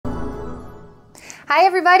Hi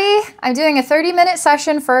everybody, I'm doing a 30-minute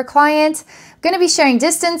session for a client. I'm going to be sharing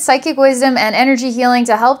distance, psychic wisdom, and energy healing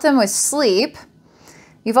to help them with sleep.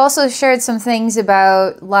 You've also shared some things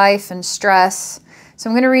about life and stress. So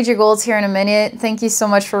I'm going to read your goals here in a minute. Thank you so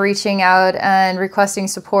much for reaching out and requesting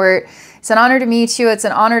support. It's an honor to meet you. It's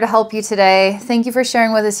an honor to help you today. Thank you for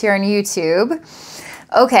sharing with us here on YouTube.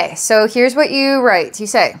 Okay, so here's what you write. You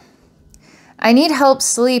say, I need help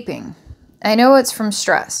sleeping. I know it's from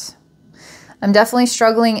stress. I'm definitely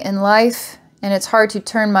struggling in life, and it's hard to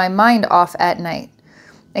turn my mind off at night.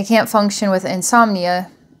 I can't function with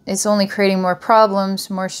insomnia. It's only creating more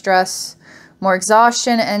problems, more stress, more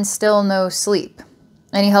exhaustion, and still no sleep.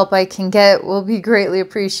 Any help I can get will be greatly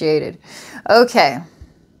appreciated. Okay.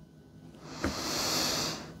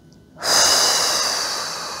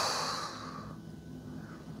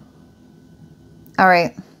 All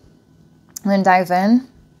right. I'm going to dive in,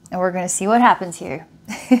 and we're going to see what happens here.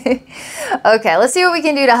 Okay, let's see what we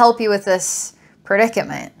can do to help you with this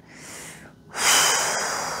predicament.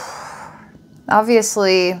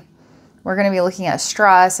 Obviously, we're going to be looking at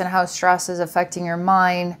stress and how stress is affecting your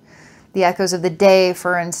mind. The echoes of the day,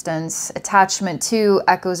 for instance, attachment to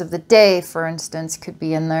echoes of the day, for instance, could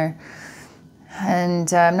be in there.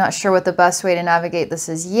 And I'm not sure what the best way to navigate this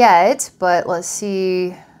is yet, but let's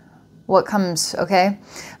see what comes, okay?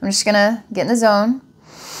 I'm just going to get in the zone.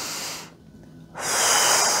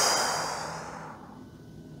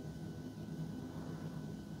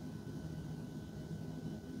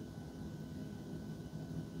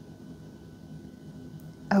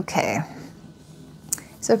 Okay,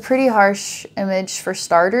 it's a pretty harsh image for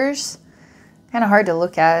starters, kind of hard to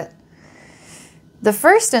look at. The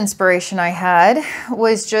first inspiration I had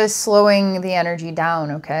was just slowing the energy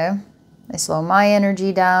down, okay? I slow my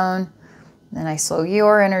energy down, then I slow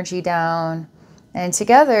your energy down, and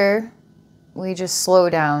together we just slow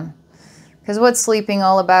down. Because what's sleeping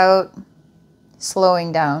all about?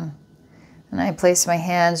 Slowing down. And I place my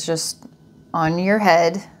hands just on your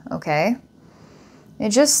head, okay?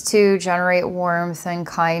 And just to generate warmth and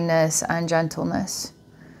kindness and gentleness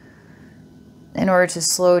in order to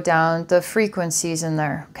slow down the frequencies in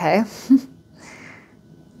there, okay?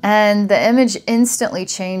 And the image instantly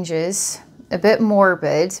changes, a bit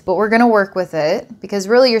morbid, but we're going to work with it because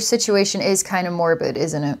really your situation is kind of morbid,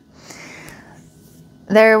 isn't it?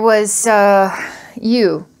 There was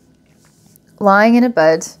you lying in a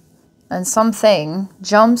bed and something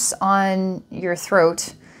jumps on your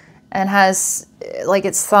throat and has like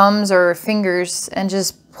its thumbs or fingers and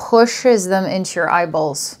just pushes them into your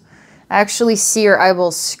eyeballs. I actually see your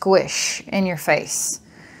eyeballs squish in your face.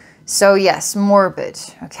 So yes, morbid,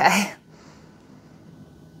 okay?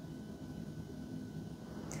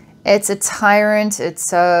 It's a tyrant,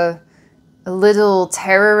 it's a little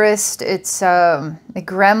terrorist, it's a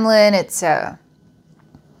gremlin, it's a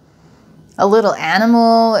little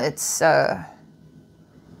animal, it's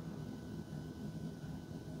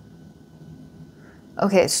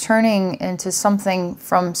okay, it's turning into something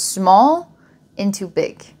from small into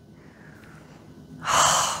big.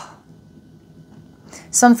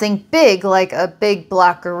 Something big, like a big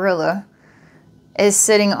black gorilla, is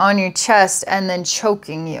sitting on your chest and then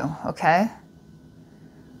choking you, okay?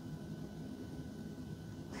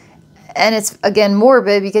 And it's, again,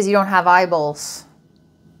 morbid because you don't have eyeballs.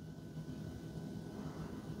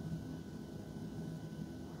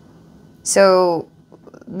 So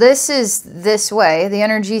this is this way, the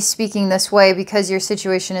energy is speaking this way because your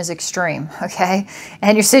situation is extreme, okay?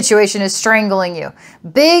 And your situation is strangling you.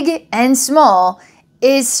 Big and small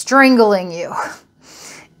is strangling you.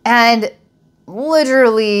 And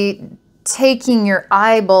literally taking your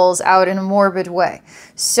eyeballs out in a morbid way.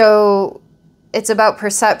 So it's about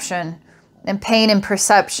perception and pain and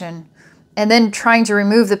perception. And then trying to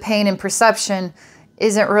remove the pain and perception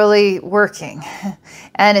isn't really working.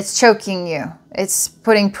 And it's choking you. It's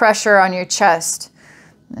putting pressure on your chest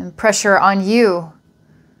and pressure on you.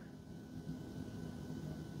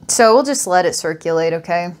 So we'll just let it circulate,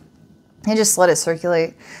 okay? And just let it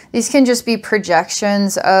circulate. These can just be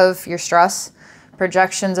projections of your stress,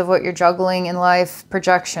 projections of what you're juggling in life,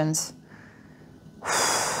 projections.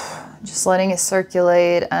 Just letting it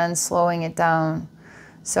circulate and slowing it down.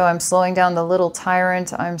 So I'm slowing down the little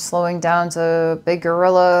tyrant. I'm slowing down the big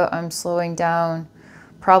gorilla. I'm slowing down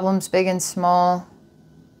problems big and small.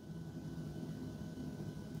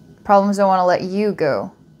 Problems don't want to let you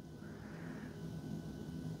go.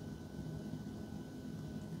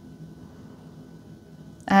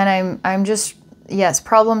 And I'm just, yes,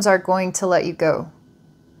 problems are going to let you go.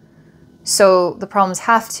 So the problems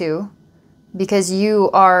have to, because you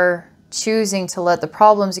are choosing to let the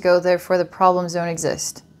problems go, therefore the problems don't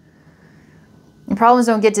exist. And problems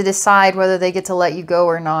don't get to decide whether they get to let you go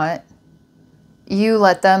or not. You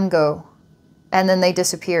let them go, and then they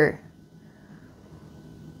disappear.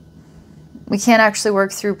 We can't actually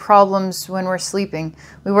work through problems when we're sleeping.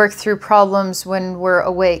 We work through problems when we're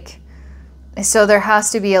awake. So there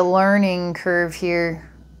has to be a learning curve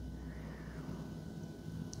here.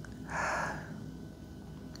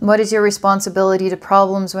 What is your responsibility to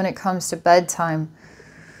problems when it comes to bedtime?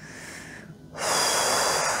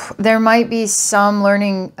 There might be some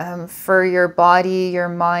learning for your body, your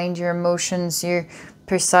mind, your emotions, your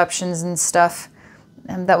perceptions and stuff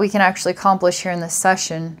that we can actually accomplish here in this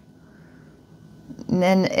session.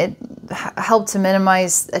 And it helped to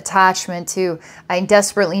minimize attachment too. I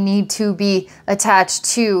desperately need to be attached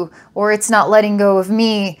to, or it's not letting go of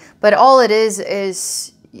me. But all it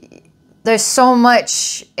is there's so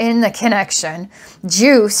much in the connection,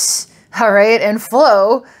 juice, all right, and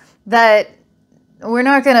flow, that we're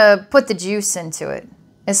not going to put the juice into it.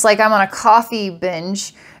 It's like I'm on a coffee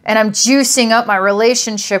binge and I'm juicing up my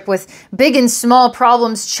relationship with big and small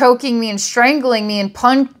problems choking me and strangling me and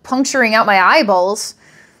puncturing out my eyeballs.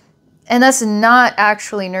 And that's not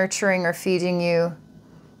actually nurturing or feeding you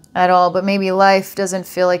at all. But maybe life doesn't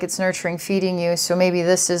feel like it's nurturing, feeding you. So maybe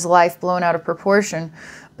this is life blown out of proportion.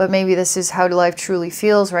 But maybe this is how life truly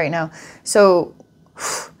feels right now. So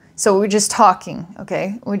we're just talking,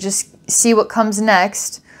 okay? We just see what comes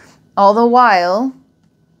next. All the while,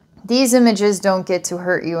 these images don't get to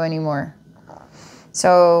hurt you anymore.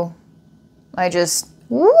 So I just,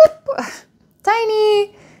 whoop,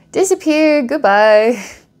 tiny, disappear, goodbye.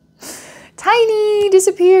 Tiny,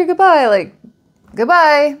 disappear, goodbye. Like,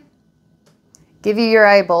 goodbye. Give you your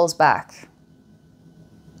eyeballs back.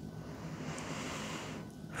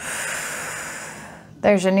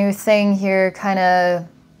 There's a new thing here, kind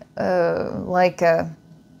of like a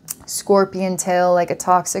scorpion tail, like a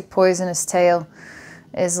toxic poisonous tail,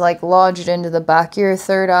 is like lodged into the back of your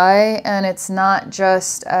third eye. And it's not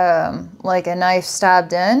just like a knife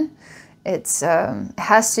stabbed in. It's it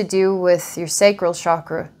has to do with your sacral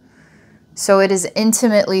chakra. So it is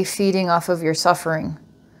intimately feeding off of your suffering.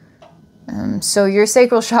 So your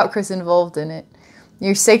sacral chakra is involved in it.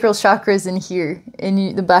 Your sacral chakra is in here,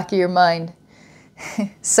 in the back of your mind.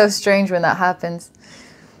 So strange when that happens.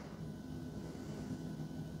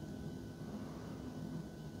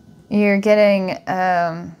 You're getting,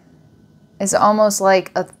 it's almost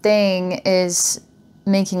like a thing is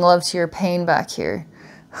making love to your pain back here.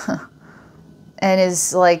 And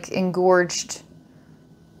is like engorged.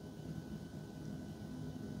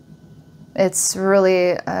 It's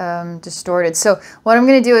really distorted. So what I'm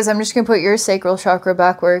going to do is I'm just going to put your sacral chakra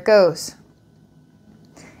back where it goes.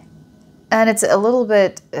 And it's a little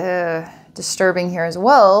bit disturbing here as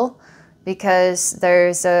well, because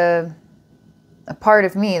there's a part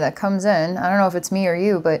of me that comes in. I don't know if it's me or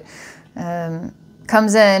you, but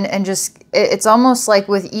comes in and just, it's almost like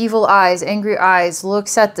with evil eyes, angry eyes,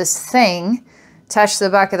 looks at this thing attached to the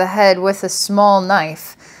back of the head with a small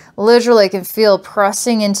knife. Literally, I can feel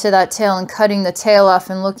pressing into that tail and cutting the tail off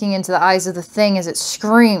and looking into the eyes of the thing as it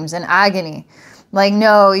screams in agony. Like,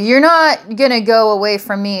 no, you're not going to go away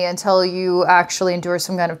from me until you actually endure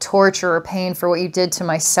some kind of torture or pain for what you did to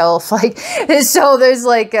myself. Like, so there's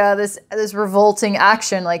like this revolting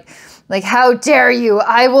action. Like, how dare you?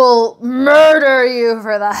 I will murder you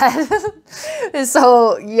for that.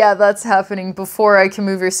 So, yeah, that's happening before I can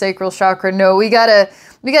move your sacral chakra. No, we gotta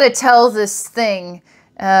tell this thing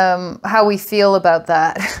how we feel about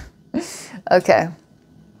that. Okay.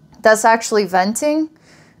 That's actually venting.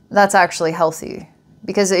 That's actually healthy,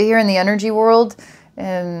 because here in the energy world,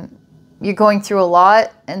 you're going through a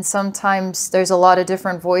lot, and sometimes there's a lot of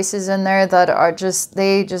different voices in there that are just,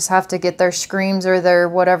 they just have to get their screams or their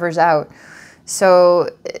whatever's out. So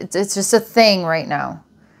it's just a thing right now.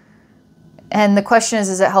 And the question is,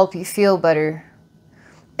 does it help you feel better?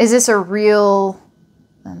 Is this a real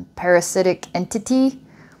parasitic entity?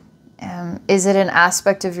 Is it an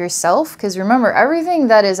aspect of yourself? Because remember, everything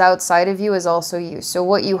that is outside of you is also you. So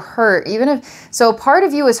what you hurt, so part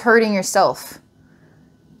of you is hurting yourself.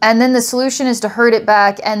 And then the solution is to hurt it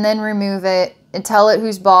back and then remove it and tell it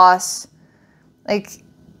who's boss. Like,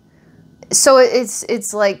 so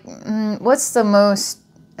it's like, what's the most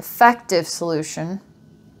effective solution?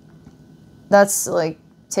 That's like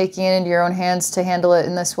taking it into your own hands to handle it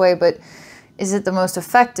in this way. But is it the most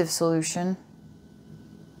effective solution?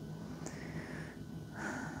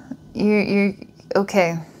 You're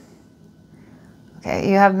okay. Okay,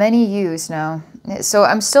 you have many yous now. So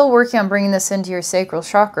I'm still working on bringing this into your sacral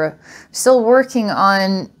chakra. Still working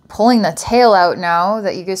on pulling the tail out now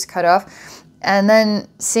that you just cut off. and then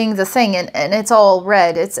seeing the thing, and it's all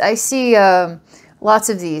red. I see lots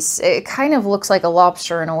of these. It kind of looks like a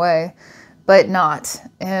lobster in a way, but not.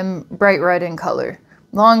 Bright red in color.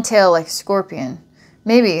 Long tail like a scorpion.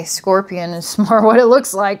 Maybe scorpion is more what it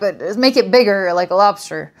looks like, but make it bigger like a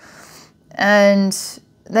lobster. And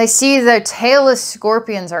I see the tailless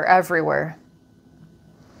scorpions are everywhere.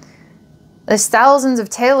 There's thousands of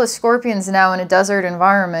tailless scorpions now in a desert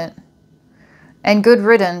environment. And good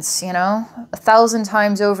riddance, you know? 1,000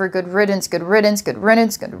 times over, good riddance, good riddance, good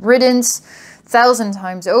riddance, good riddance. 1,000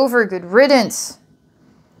 times over, good riddance.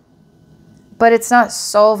 But it's not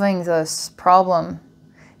solving this problem.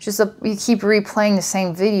 It's just you keep replaying the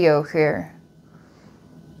same video here.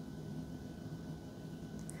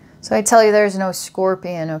 So I tell you, there's no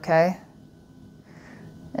scorpion, okay?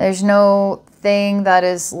 There's no thing that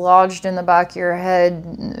is lodged in the back of your head,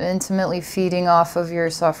 intimately feeding off of your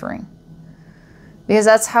suffering. Because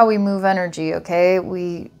that's how we move energy, okay?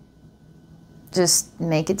 We just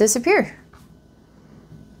make it disappear.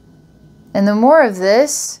 And the more of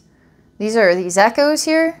this, these echoes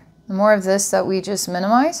here, the more of this that we just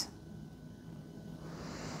minimize,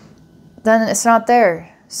 then it's not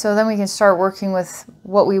there. So then we can start working with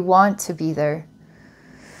what we want to be there.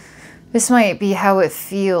 This might be how it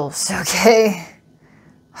feels, okay?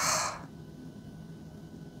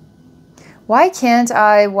 Why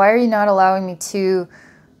are you not allowing me to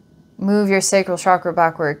move your sacral chakra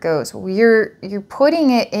back where it goes? Well, you're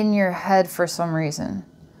putting it in your head for some reason.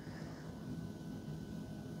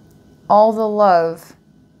 All the love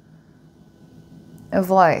of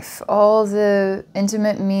life, all the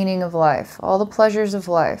intimate meaning of life, all the pleasures of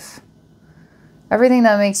life, everything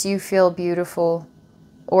that makes you feel beautiful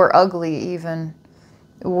or ugly even,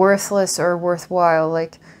 worthless or worthwhile.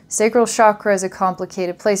 Like, sacral chakra is a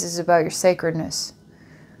complicated place. It's about your sacredness.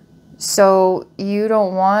 So you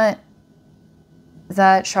don't want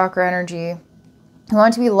that chakra energy. You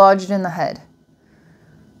want it to be lodged in the head.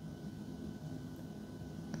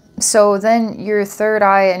 So then your third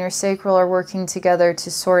eye and your sacral are working together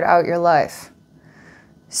to sort out your life.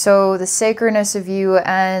 So the sacredness of you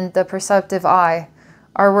and the perceptive eye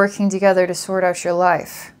are working together to sort out your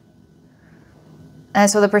life. And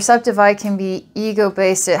so the perceptive eye can be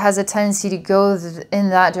ego-based. It has a tendency to go in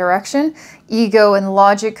that direction. Ego and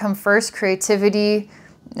logic come first. Creativity,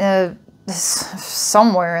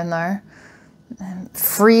 somewhere in there.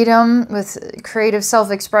 Freedom with creative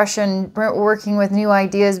self-expression, working with new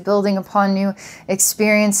ideas, building upon new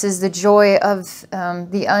experiences. The joy of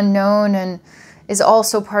the unknown and is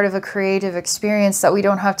also part of a creative experience that we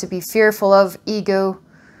don't have to be fearful of. Ego,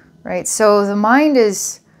 right? So the mind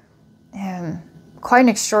is quite an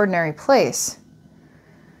extraordinary place.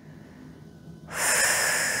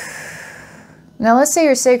 Now let's say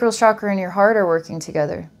your sacral chakra and your heart are working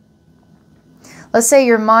together. Let's say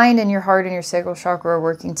your mind and your heart and your sacral chakra are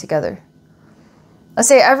working together. Let's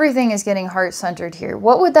say everything is getting heart-centered here.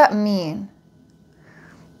 What would that mean?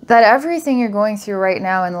 That everything you're going through right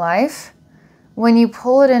now in life, when you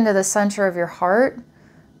pull it into the center of your heart,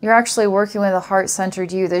 you're actually working with a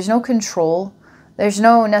heart-centered you. There's no control. There's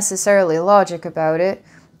no necessarily logic about it.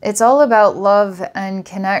 It's all about love and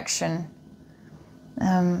connection.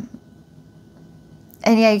 And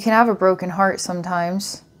yeah, you can have a broken heart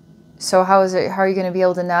sometimes. So how are you going to be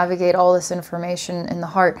able to navigate all this information in the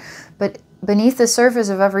heart? But beneath the surface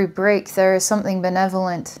of every break, there is something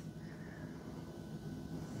benevolent.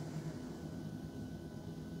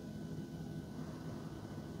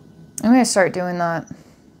 I'm going to start doing that.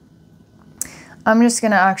 I'm just going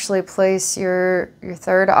to actually place your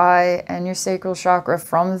third eye and your sacral chakra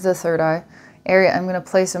from the third eye area. I'm going to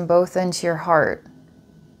place them both into your heart.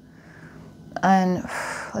 And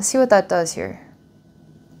let's see what that does here.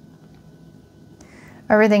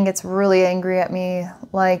 Everything gets really angry at me,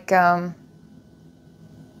 like I'm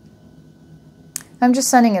just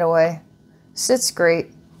sending it away. So it's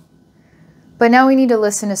great. But now we need to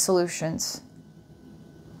listen to solutions.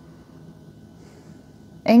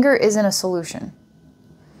 Anger isn't a solution.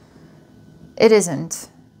 It isn't.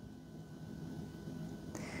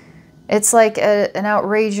 It's like an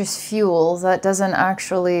outrageous fuel that doesn't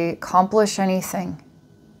actually accomplish anything.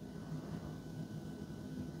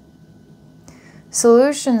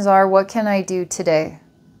 Solutions are, what can I do today?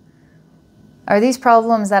 Are these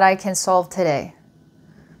problems that I can solve today?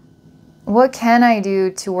 What can I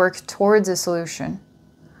do to work towards a solution?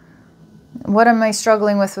 What am I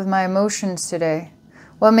struggling with my emotions today?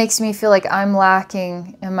 What makes me feel like I'm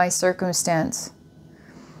lacking in my circumstance?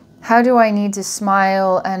 How do I need to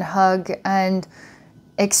smile and hug and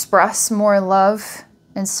express more love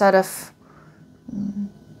instead of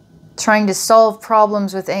trying to solve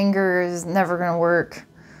problems with anger is never going to work.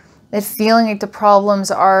 That feeling like the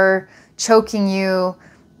problems are choking you,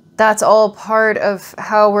 that's all part of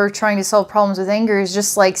how we're trying to solve problems with anger, is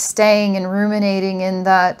just like staying and ruminating in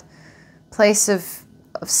that place of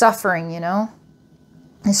suffering, you know,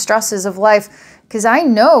 the stresses of life. Because I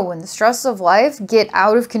know when the stresses of life get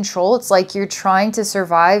out of control, it's like you're trying to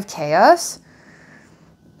survive chaos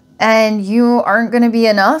and you aren't going to be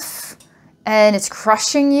enough and it's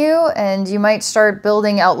crushing you and you might start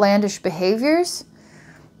building outlandish behaviors.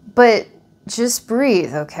 But just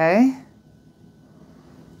breathe, okay?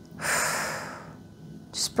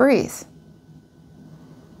 Just breathe.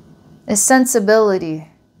 It's sensibility.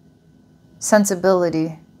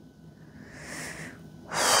 Sensibility.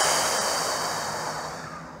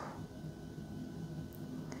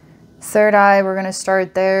 Third eye, we're going to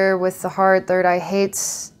start there with the heart. Third eye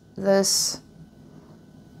hates this.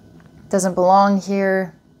 Doesn't belong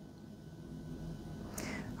here.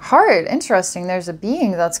 Heart, interesting. There's a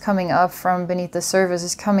being that's coming up from beneath the surface.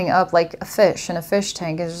 Is coming up like a fish in a fish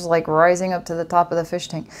tank. It's just like rising up to the top of the fish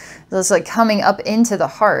tank. So it's like coming up into the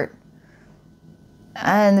heart.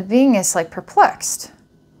 And the being is like perplexed.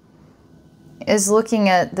 Is looking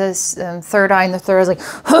at this third eye, and the third eye is like,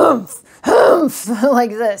 humph, humph,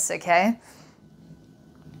 like this, okay?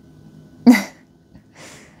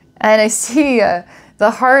 And I see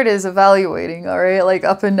the heart is evaluating, all right? Like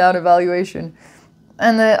up and down evaluation.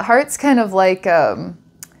 And the heart's kind of like a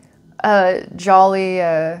jolly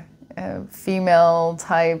female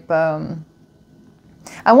type. I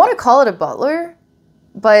want to call it a butler,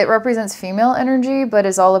 but it represents female energy, but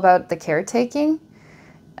is all about the caretaking.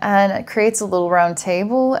 And it creates a little round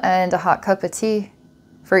table and a hot cup of tea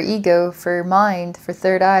for ego, for mind, for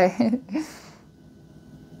third eye.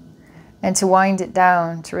 And to wind it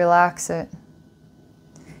down, to relax it.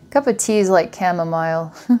 Cup of tea is like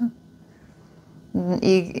chamomile.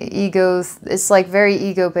 Ego, it's like very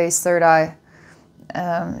ego-based third eye.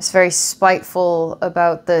 It's very spiteful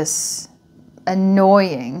about this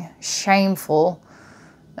annoying, shameful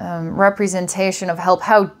representation of help.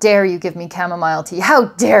 How dare you give me chamomile tea? How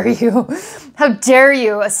dare you? How dare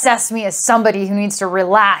you assess me as somebody who needs to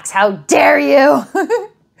relax? How dare you?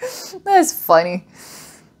 That's funny.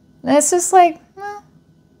 And it's just like, well,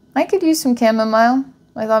 I could use some chamomile.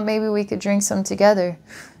 I thought maybe we could drink some together.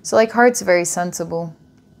 So like heart's very sensible.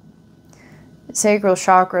 Sacral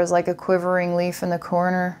chakra is like a quivering leaf in the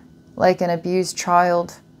corner, like an abused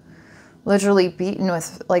child. Literally beaten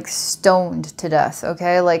with, like stoned to death,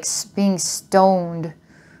 okay? Like being stoned,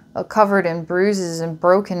 covered in bruises and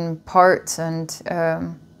broken parts and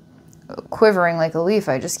quivering like a leaf.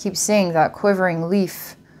 I just keep seeing that quivering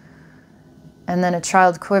leaf. And then a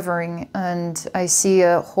child quivering, and I see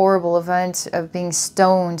a horrible event of being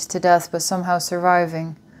stoned to death but somehow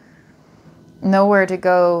surviving. Nowhere to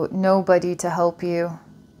go, nobody to help you.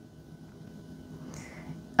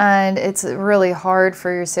 And it's really hard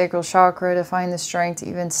for your sacral chakra to find the strength to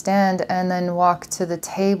even stand and then walk to the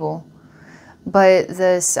table. But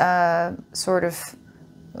this sort of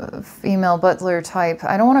female butler type,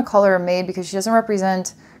 I don't want to call her a maid because she doesn't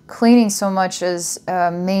represent cleaning so much as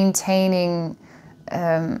maintaining,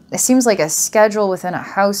 it seems like a schedule within a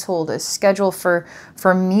household, a schedule for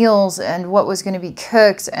meals and what was going to be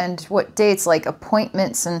cooked and what dates, like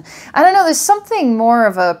appointments. And I don't know, there's something more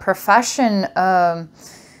of a profession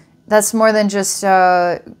that's more than just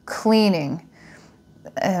cleaning.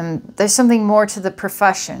 There's something more to the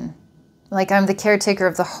profession. Like I'm the caretaker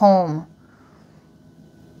of the home.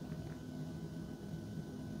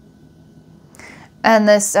 And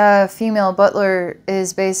this female butler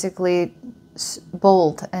is basically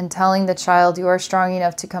bold and telling the child, you are strong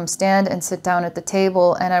enough to come stand and sit down at the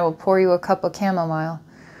table and I will pour you a cup of chamomile.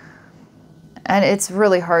 And it's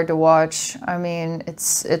really hard to watch. I mean,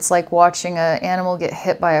 it's like watching an animal get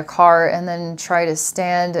hit by a car and then try to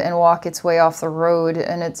stand and walk its way off the road.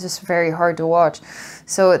 And it's just very hard to watch.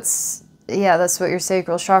 So it's, yeah, that's what your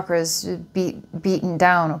sacral chakra is, beaten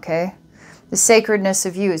down, okay? The sacredness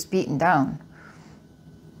of you is beaten down.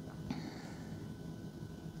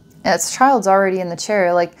 That child's already in the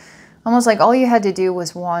chair, like almost like all you had to do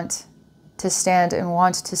was want to stand and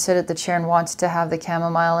want to sit at the chair and want to have the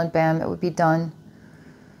chamomile and bam, it would be done.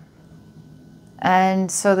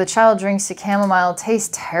 And so the child drinks the chamomile. It tastes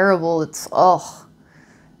terrible. It's, oh,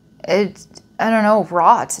 I don't know,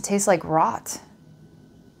 rot. It tastes like rot.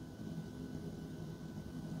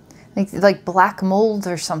 Like black mold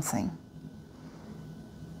or something.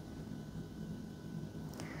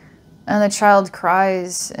 And the child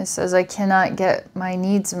cries and says, I cannot get my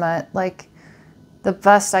needs met. Like, the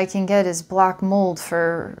best I can get is black mold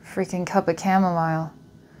for a freaking cup of chamomile.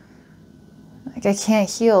 Like, I can't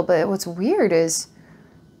heal. But what's weird is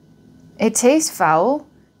it tastes foul.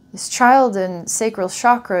 This child in sacral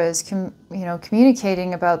chakra is,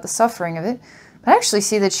 communicating about the suffering of it. But I actually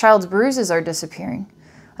see the child's bruises are disappearing.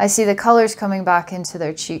 I see the colors coming back into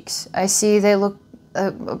their cheeks. I see they look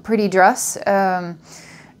a pretty dress, a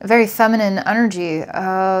very feminine energy,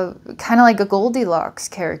 kind of like a Goldilocks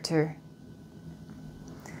character.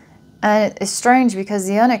 And it's strange because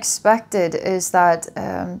the unexpected is that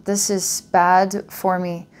this is bad for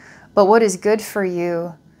me, but what is good for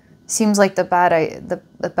you seems like the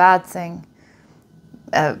bad thing,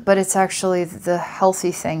 but it's actually the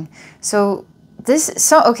healthy thing. So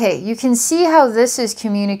okay, you can see how this is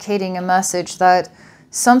communicating a message that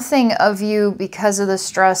something of you, because of the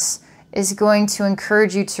stress, is going to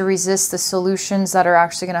encourage you to resist the solutions that are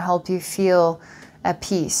actually going to help you feel at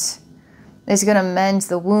peace. It's going to mend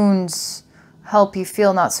the wounds, help you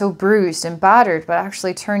feel not so bruised and battered, but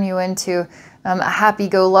actually turn you into a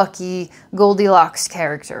happy-go-lucky Goldilocks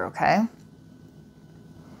character, okay?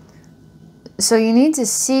 So you need to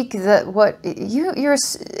seek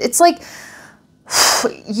it's like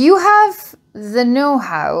you have the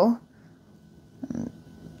know-how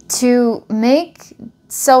to make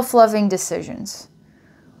self-loving decisions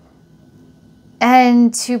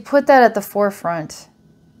and to put that at the forefront.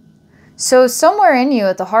 So somewhere in you,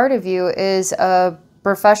 at the heart of you, is a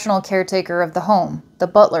professional caretaker of the home, the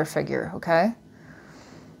butler figure, okay?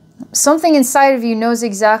 Something inside of you knows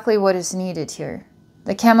exactly what is needed here.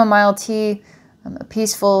 The chamomile tea, a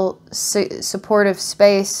peaceful, supportive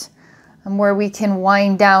space where we can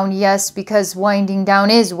wind down, yes, because winding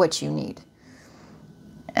down is what you need.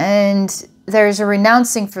 And there's a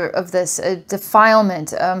renouncing of this, a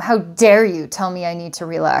defilement. How dare you tell me I need to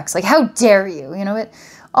relax? Like, how dare you? You know what?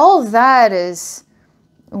 All of that is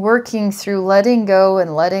working through letting go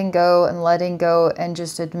and letting go and letting go and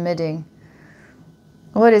just admitting,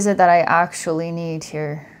 what is it that I actually need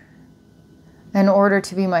here in order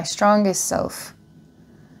to be my strongest self?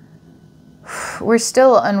 We're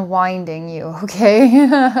still unwinding you,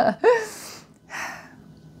 okay?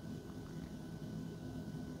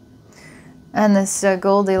 And this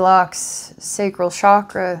Goldilocks sacral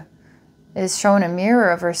chakra is shown a mirror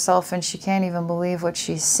of herself, and she can't even believe what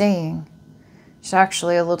she's seeing. She's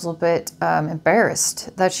actually a little bit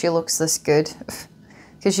embarrassed that she looks this good,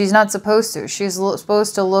 because she's not supposed to. She's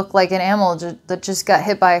supposed to look like an animal that just got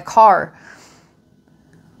hit by a car.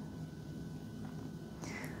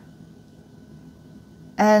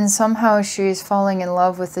 And somehow she's falling in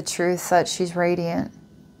love with the truth that she's radiant.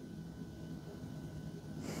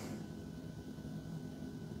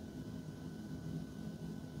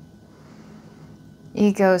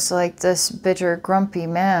 Ego's like this bitter, grumpy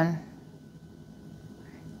man.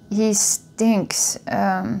 He stinks.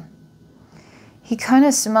 He kind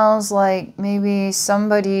of smells like maybe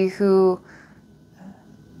somebody who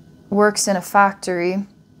works in a factory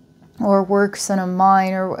or works in a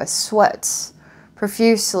mine or sweats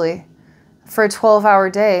profusely for a 12-hour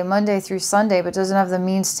day, Monday through Sunday, but doesn't have the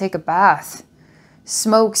means to take a bath.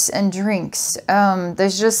 Smokes and drinks.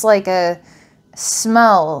 There's just like a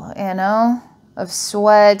smell, you know, of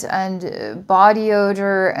sweat and body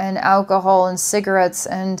odor and alcohol and cigarettes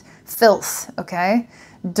and filth, okay?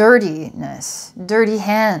 Dirtiness, dirty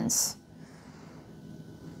hands.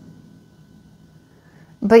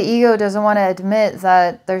 But ego doesn't want to admit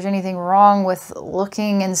that there's anything wrong with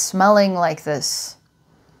looking and smelling like this.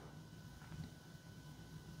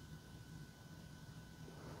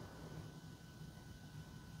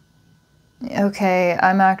 Okay,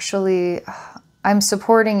 I'm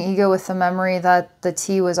supporting ego with the memory that the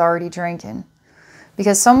tea was already drinking.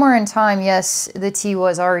 Because somewhere in time, yes, the tea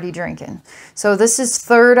was already drinking. So this is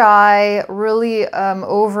third eye, really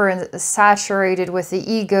over and saturated with the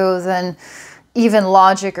ego than even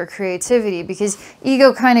logic or creativity. Because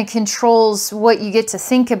ego kind of controls what you get to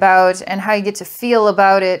think about and how you get to feel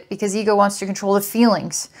about it. Because ego wants to control the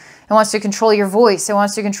feelings. It wants to control your voice. It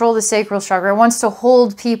wants to control the sacral chakra. It wants to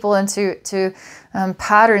hold people into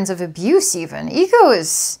patterns of abuse even. Ego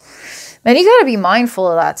is... Man, you got to be mindful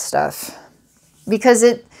of that stuff. Because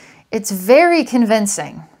it's very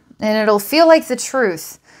convincing. And it'll feel like the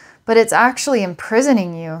truth. But it's actually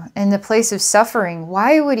imprisoning you in the place of suffering.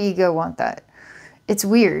 Why would ego want that? It's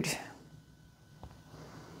weird.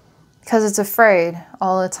 Because it's afraid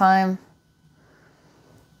all the time.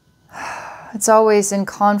 It's always in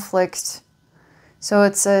conflict. So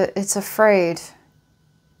it's afraid.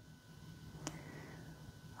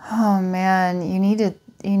 Oh man, you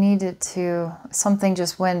needed to, something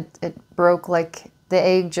just went, it broke, like the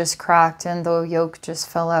egg just cracked and the yolk just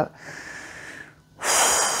fell out.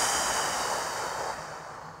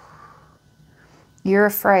 You're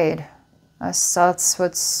afraid. That's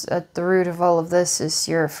what's at the root of all of this, is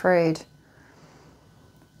you're afraid.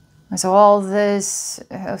 So all this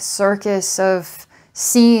circus of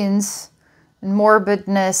scenes and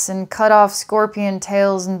morbidness and cut off scorpion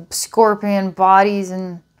tails and scorpion bodies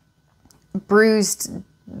and bruised,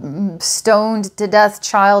 stoned to death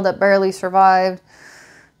child that barely survived,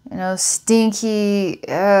 you know, stinky,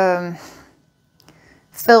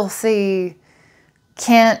 filthy,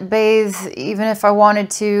 can't bathe even if I wanted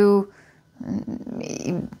to,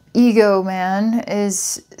 ego man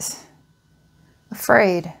is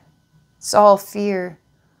afraid. It's all fear.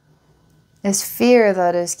 It's fear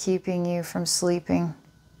that is keeping you from sleeping.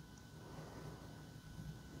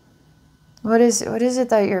 What is it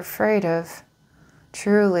that you're afraid of?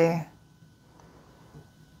 Truly.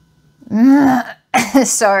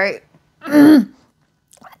 Sorry.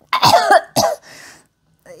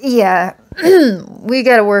 Yeah, we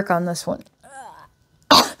got to work on this one.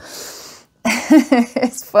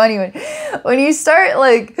 It's funny when you start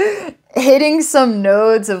like hitting some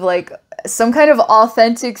nodes of like some kind of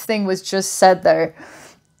authentic thing was just said there.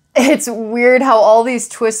 It's weird how all these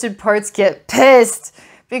twisted parts get pissed,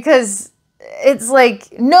 because it's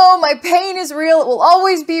like, no, my pain is real. It will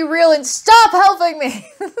always be real, and stop helping me.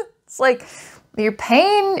 It's like your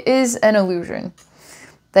pain is an illusion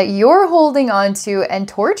that you're holding on to and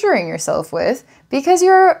torturing yourself with because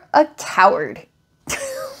you're a coward.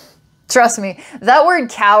 Trust me, that word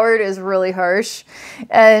coward is really harsh.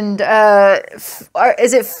 And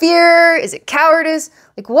is it fear? Is it cowardice?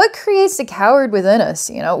 Like, what creates the coward within us?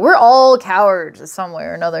 You know, we're all cowards some way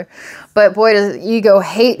or another. But boy, does ego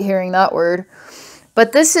hate hearing that word.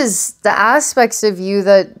 But this is the aspects of you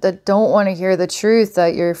that don't want to hear the truth,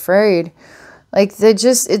 that you're afraid. Like,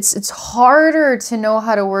 it's harder to know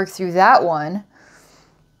how to work through that one.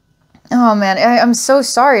 Oh man, I'm so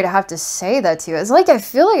sorry to have to say that to you. It's like,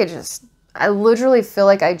 I literally feel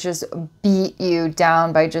like I just beat you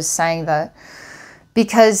down by just saying that.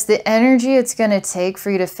 Because the energy it's going to take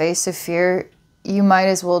for you to face a fear, you might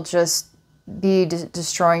as well just be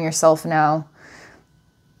destroying yourself now.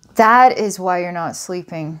 That is why you're not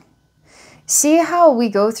sleeping. See how we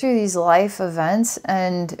go through these life events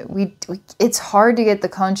and it's hard to get the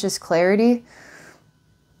conscious clarity.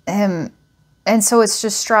 And so it's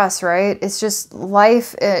just stress, right? It's just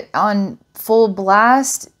life on full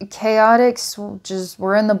blast, chaotic, just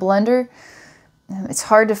we're in the blender. It's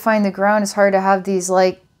hard to find the ground. It's hard to have these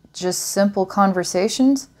like just simple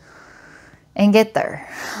conversations and get there.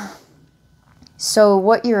 So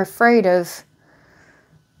what you're afraid of,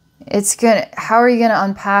 how are you going to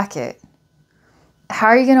unpack it? How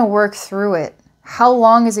are you going to work through it? How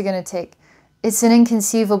long is it going to take? It's an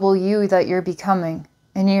inconceivable you that you're becoming,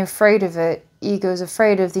 and you're afraid of it. Ego's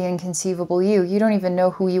afraid of the inconceivable you. You don't even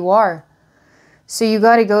know who you are. So you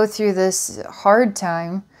got to go through this hard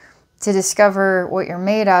time to discover what you're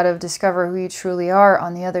made out of, discover who you truly are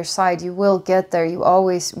on the other side. You will get there. We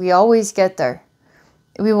always get there.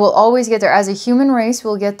 We will always get there. As a human race,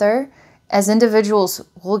 we'll get there. As individuals,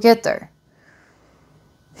 we'll get there.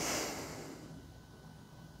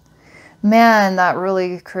 Man, that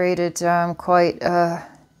really created quite a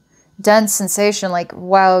dense sensation. Like,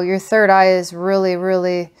 wow, your third eye is really,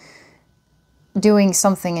 really doing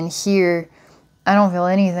something in here. I don't feel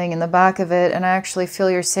anything in the back of it, and I actually feel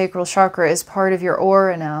your sacral chakra is part of your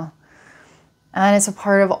aura now. And it's a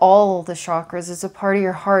part of all the chakras. It's a part of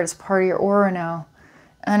your heart. It's part of your aura now.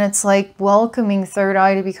 And it's like welcoming third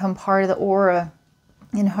eye to become part of the aura,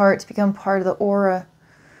 and heart to become part of the aura.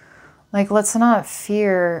 Like, let's not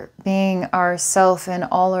fear being ourself in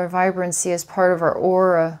all our vibrancy as part of our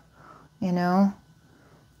aura, you know?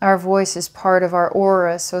 Our voice is part of our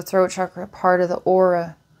aura, so throat chakra, part of the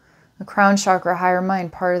aura. The crown chakra, higher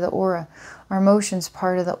mind, part of the aura. Our emotions,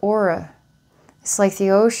 part of the aura. It's like the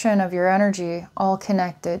ocean of your energy, all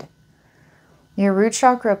connected. Your root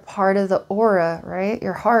chakra, part of the aura, right?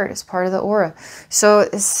 Your heart is part of the aura. So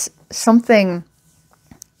it's something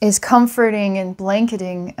is comforting and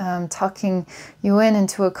blanketing, tucking you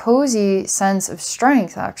into a cozy sense of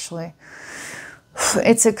strength, actually.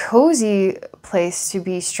 It's a cozy place to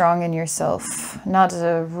be strong in yourself, not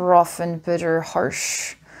a rough and bitter,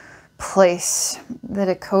 harsh place, but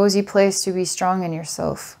a cozy place to be strong in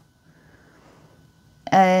yourself.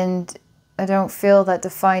 And I don't feel that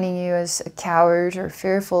defining you as a coward or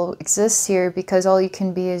fearful exists here, because all you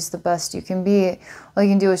can be is the best you can be. All you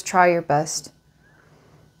can do is try your best.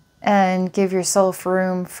 And give yourself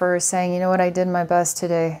room for saying, you know what, I did my best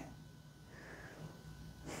today.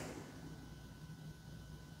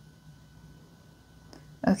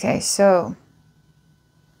 Okay, so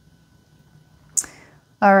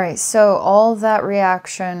All right, so all that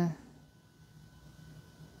reaction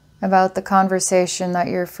about the conversation that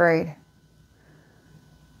you're afraid,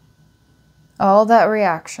 all that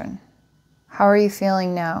reaction, how are you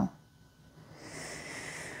feeling now?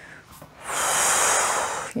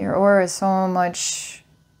 Your aura is so much,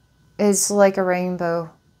 is like a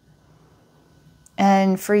rainbow.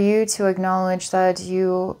 And for you to acknowledge that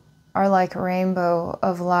you are like a rainbow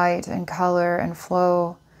of light and color and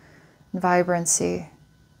flow and vibrancy,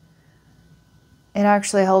 it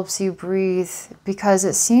actually helps you breathe, because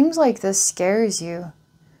it seems like this scares you.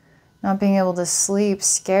 Not being able to sleep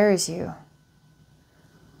scares you.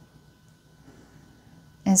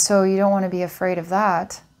 And so you don't want to be afraid of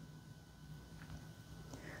that.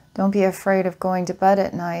 Don't be afraid of going to bed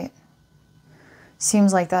at night.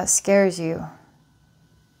 Seems like that scares you.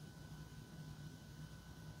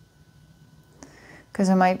 Because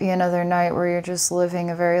it might be another night where you're just living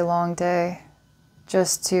a very long day,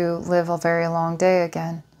 just to live a very long day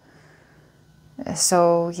again.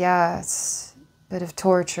 So yeah, it's a bit of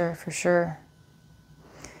torture for sure.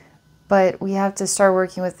 But we have to start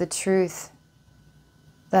working with the truth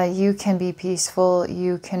that you can be peaceful,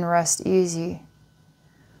 you can rest easy.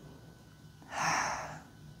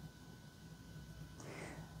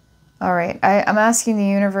 All right, I'm asking the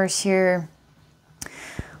universe here,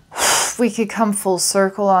 if we could come full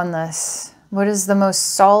circle on this. What is the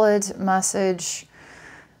most solid message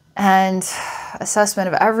and assessment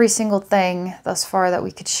of every single thing thus far that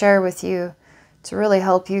we could share with you to really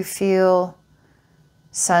help you feel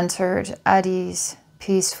centered, at ease,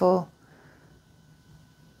 peaceful?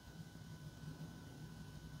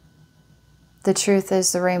 The truth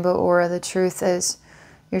is the rainbow aura. The truth is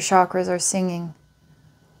your chakras are singing.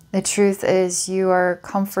 The truth is you are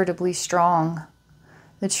comfortably strong.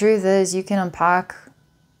 The truth is you can unpack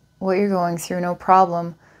what you're going through, no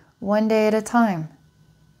problem, one day at a time.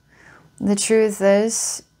 The truth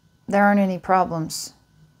is there aren't any problems.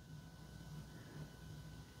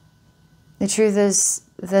 The truth is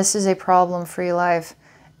this is a problem-free life,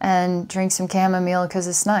 and drink some chamomile because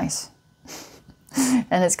it's nice.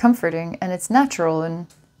 And it's comforting and it's natural and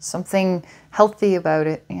something healthy about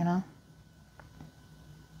it, you know.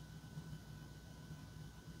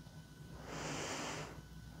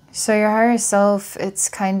 So your higher self, it's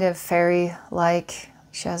kind of fairy-like.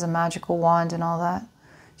 She has a magical wand and all that.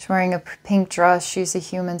 She's wearing a pink dress. She's a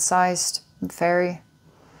human-sized fairy.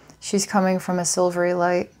 She's coming from a silvery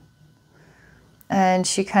light. And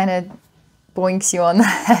she kind of boinks you on the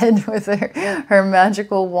head with her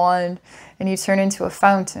magical wand, and you turn into a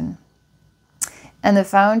fountain. And the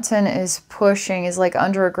fountain is pushing, is like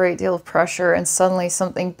under a great deal of pressure, and suddenly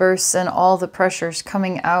something bursts and all the pressure's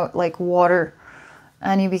coming out like water,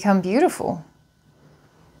 and you become beautiful.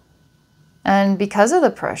 And because of the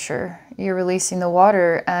pressure, you're releasing the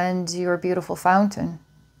water and you're a beautiful fountain.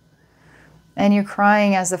 And you're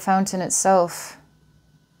crying as the fountain itself,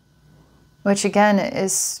 which again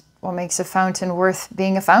is what makes a fountain worth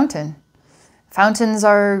being a fountain. Fountains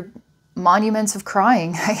are monuments of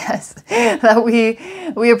crying, I guess. That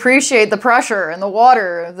we appreciate the pressure and the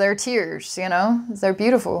water of their tears, you know? They're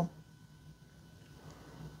beautiful.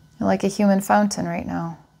 You're like a human fountain right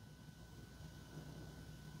now.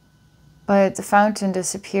 But the fountain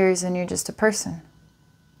disappears and you're just a person.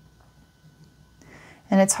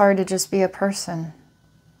 And it's hard to just be a person.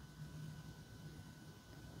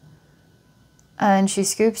 And she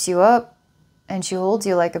scoops you up and she holds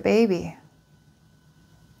you like a baby.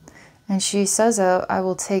 And she says, oh, I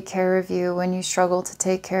will take care of you when you struggle to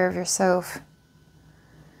take care of yourself.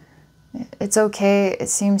 It's okay, it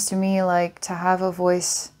seems to me, like to have a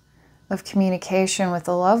voice of communication with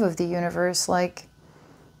the love of the universe, like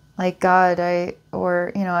God. I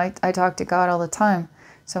talk to God all the time.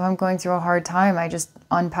 So if I'm going through a hard time, I just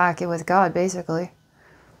unpack it with God, basically.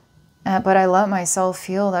 But I let myself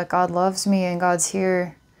feel that God loves me and God's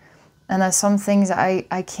here. And that some things I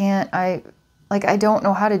don't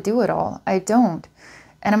know how to do it all. I don't.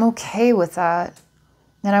 And I'm okay with that.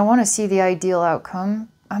 And I want to see the ideal outcome.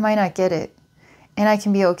 I might not get it. And I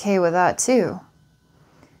can be okay with that too.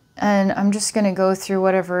 And I'm just going to go through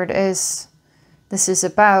whatever it is this is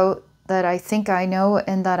about, that I think I know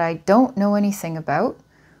and that I don't know anything about.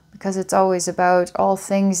 Because it's always about all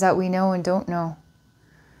things that we know and don't know.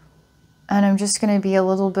 And I'm just going to be a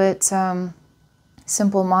little bit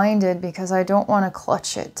simple-minded, because I don't want to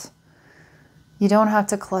clutch it. You don't have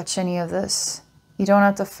to clutch any of this. You don't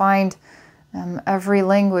have to find every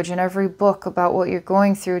language and every book about what you're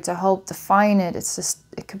going through to help define it. It's just,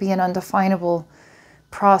 it could be an undefinable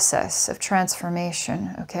process of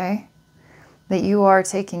transformation, okay? That you are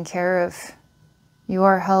taken care of. You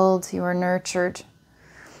are held, you are nurtured.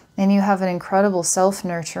 And you have an incredible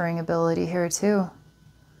self-nurturing ability here too.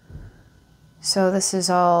 So this is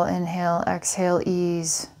all inhale, exhale,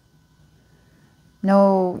 ease.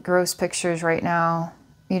 No gross pictures right now.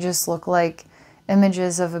 You just look like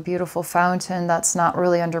images of a beautiful fountain that's not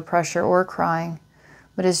really under pressure or crying,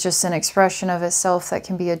 but is just an expression of itself that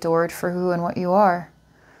can be adored for who and what you are.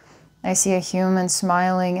 I see a human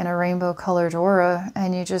smiling in a rainbow-colored aura,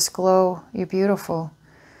 and you just glow. You're beautiful.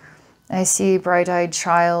 I see a bright-eyed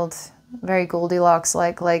child, very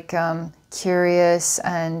Goldilocks-like, curious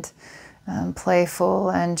and playful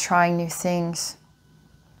and trying new things.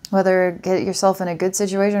 Whether get yourself in a good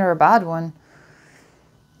situation or a bad one.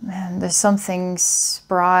 And there's something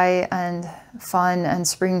spry and fun and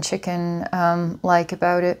spring chicken like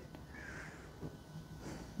about it.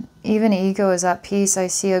 Even ego is at peace. I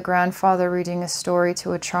see a grandfather reading a story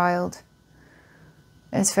to a child.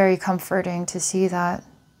 It's very comforting to see that.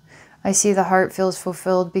 I see the heart feels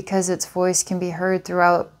fulfilled because its voice can be heard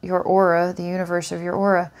throughout your aura, the universe of your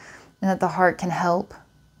aura, and that the heart can help.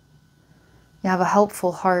 You have a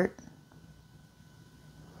helpful heart.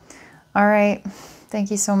 All right.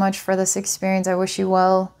 Thank you so much for this experience. I wish you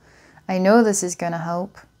well. I know this is going to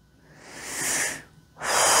help.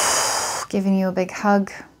 Giving you a big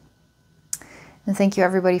hug. And thank you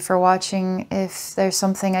everybody for watching. If there's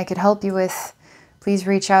something I could help you with, please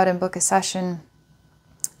reach out and book a session.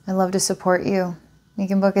 I'd love to support you. You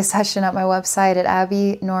can book a session at my website at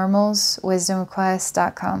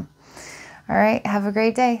abbeynormalswisdomquest.com. All right. Have a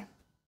great day.